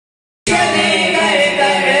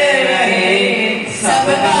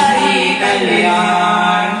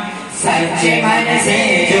सच्चे मन से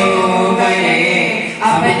जो करे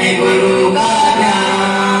अपने गुरु का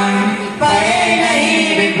ध्यान, पड़े नहीं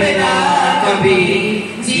विपदा कभी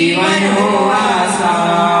जीवन हो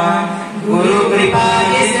आसान। गुरु कृपा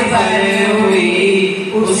जिस पर हुई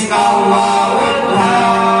उसका हुआ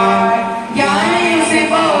उद्धार, ज्ञानी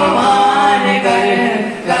उसको मान कर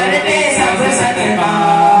करते सब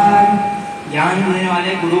सत्कार। ज्ञान देने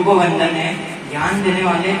वाले गुरु को वंदन है, ज्ञान देने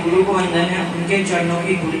वाले गुरु को वंदन है, उनके चरणों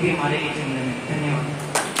की धूल भी हमारे लिए चंदन है। धन्यवाद।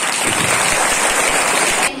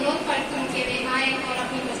 और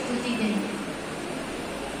अपनी प्रस्तुति दें।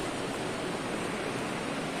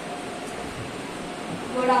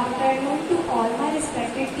 Good afternoon to all my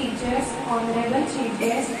respected teachers, honorable chief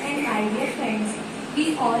guests and my dear friends. We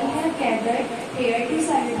all have gathered here to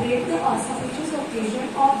celebrate the auspicious occasion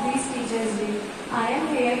of this Teachers' Day. I am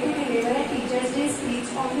here to deliver a Teachers' Day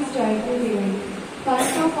speech on this joyful event.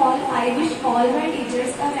 First of all, I wish all my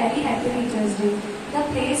teachers a very happy Teachers' Day. The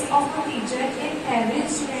place of a teacher in every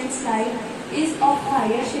student's life is of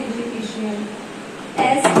higher significance,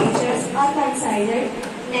 as teachers are considered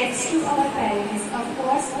next to our parents. Of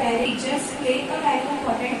course, teachers play a very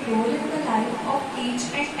important role in the life of each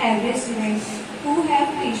and every student who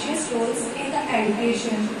have precious roles in the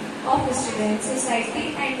education of the student, society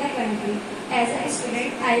and the country. As a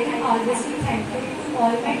student, I will always be thankful to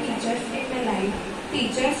all my teachers in my life.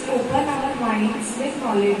 Teachers open our minds with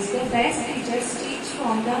knowledge. The best teachers teach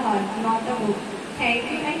from the heart, not the book.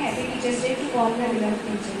 Thank you and happy Teachers' Day to all my beloved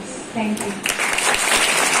teachers. Thank you.